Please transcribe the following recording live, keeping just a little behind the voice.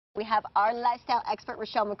We have our lifestyle expert,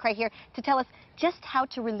 Rachelle McCray, here to tell us just how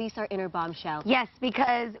to release our inner bombshell. Yes,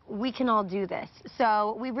 because we can all do this.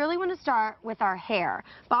 So we really want to start with our hair.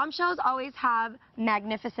 Bombshells always have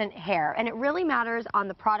magnificent hair, and it really matters on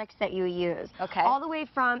the products that you use. Okay. All the way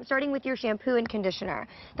from starting with your shampoo and conditioner.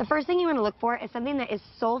 The first thing you want to look for is something that is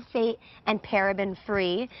sulfate and paraben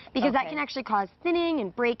free, because that can actually cause thinning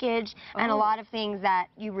and breakage and a lot of things that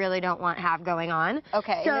you really don't want to have going on.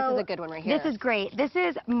 Okay, so and this is a good one right here. This is great. This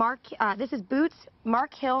is Boots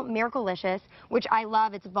Mark Hill Miracleicious, which I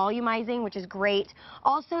love. It's volumizing, which is great.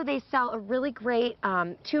 Also, they sell a really great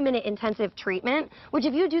 2-minute intensive treatment, which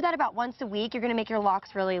if you do that about once a week, you're going to make your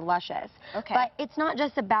locks really luscious. Okay. But it's not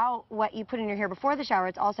just about what you put in your hair before the shower,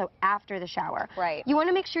 it's also after the shower. Right. You want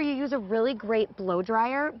to make sure you use a really great blow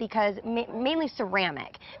dryer, because mainly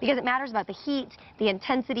ceramic, because it matters about the heat, the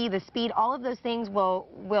intensity, the speed. All of those things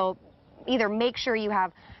will either make sure you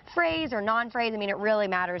have frays or non-frays. I mean, it really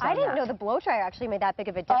matters. I didn't know the blow dryer actually made that big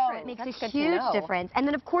of a difference. Oh, it makes a huge difference. And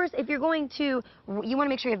then, of course, if you're going to, you want to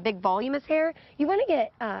make sure you have big voluminous hair, you want to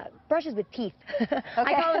get brushes with teeth. Okay.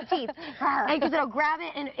 I call them teeth. Because it'll grab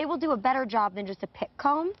it, and it will do a better job than just a pick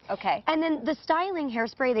comb. Okay. And then the styling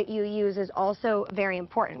hairspray that you use is also very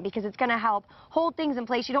important, because it's going to help hold things in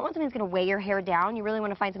place. You don't want something that's going to weigh your hair down. You really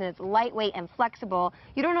want to find something that's lightweight and flexible.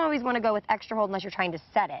 You don't always want to go with extra hold unless you're trying to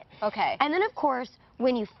set it. Okay. And then, of course,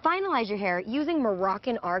 when you finalize your hair, using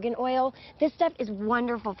Moroccan argan oil, this stuff is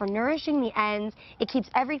wonderful for nourishing the ends. It keeps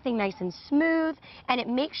everything nice and smooth, and it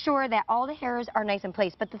makes sure that all the hairs are nice in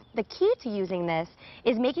place. But the key to using this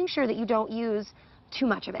is making sure that you don't use too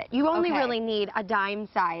much of it. You only really need a dime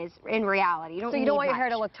size in reality. So you don't want your hair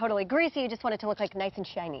to look totally greasy, you just want it to look like nice and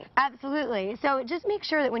shiny. Absolutely. So just make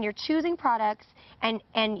sure that when you're choosing products and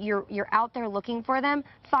you're out there looking for them,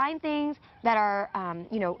 find things that are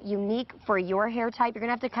you know, unique for your hair type. You're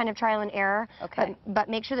gonna have to kind of trial and error. Okay. But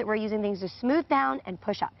make sure that we're using things to smooth down and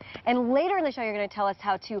push up. And later in the show, you're going to tell us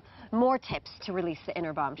more tips to release the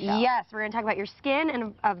inner bombshell. Yes, we're gonna talk about your skin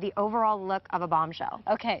and of the overall look of a bombshell.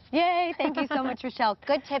 Okay. Yay! Thank you so much, Rachelle.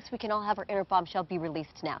 Good tips. We can all have our inner bombshell be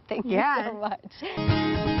released now. Thank you so much.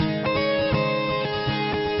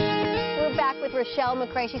 We're back with Rachelle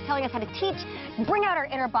McCray. She's telling us how to bring out our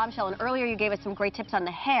inner bombshell. And earlier you gave us some great tips on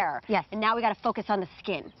the hair. Yes. And now we got to focus on the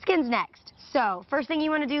skin. Skin's next. So first thing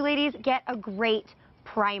you want to do, ladies, get a great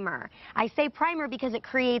primer. I say primer because it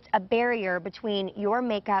creates a barrier between your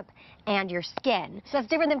makeup and your skin. So that's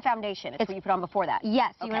different than foundation. It's what you put on before that.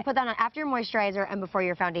 Yes, you want to put that on after your moisturizer and before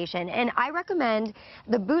your foundation. And I recommend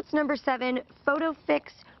the Boots No. 7 Photo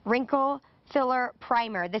Fix Wrinkle Filler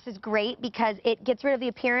Primer. This is great because it gets rid of the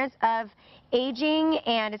appearance of aging,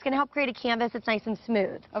 and it's going to help create a canvas that's nice and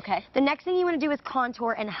smooth. Okay. The next thing you want to do is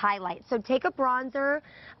contour and highlight. So take a bronzer,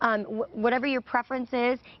 whatever your preference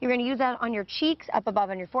is. You're going to use that on your cheeks, up above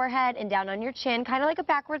on your forehead, and down on your chin, kind of like a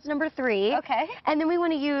backwards number 3. Okay. And then we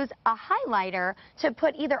want to use a highlighter to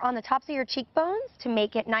put either on the tops of your cheekbones to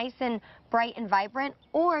make it nice and bright and vibrant,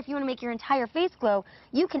 or if you want to make your entire face glow,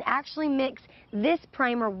 you can actually mix this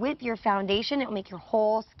primer with your foundation. It will make your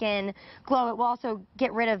whole skin glow. It will also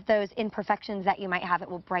get rid of those imperfections that you might have. It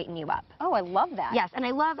will brighten you up. Oh, I love that. Yes, and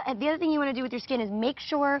I love, the other thing you want to do with your skin is make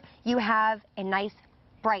sure you have a nice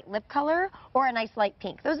bright lip color or a nice light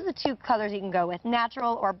pink. Those are the 2 colors you can go with,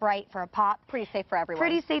 natural or bright for a pop. Pretty safe for everyone.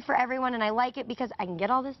 Pretty safe for everyone, and I like it because I can get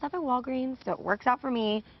all this stuff at Walgreens, so it works out for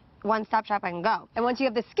me. One-stop shop, I can go. And once you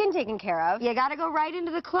have the skin taken care of, you got to go right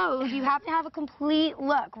into the clothes. You have to have a complete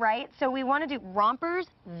look, right? So we want to do rompers,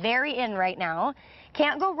 very in right now.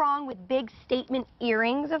 Can't go wrong with big statement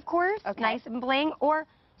earrings, of course, nice and bling, or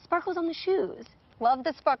sparkles on the shoes. Love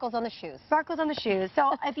the sparkles on the shoes. Sparkles on the shoes.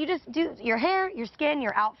 So if you just do your hair, your skin,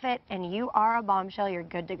 your outfit, and you are a bombshell, you're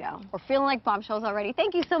good to go. We're feeling like bombshells already.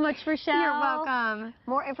 Thank you so much, Rachelle. You're welcome.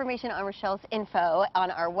 More information on Rachelle's info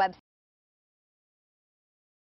on our website.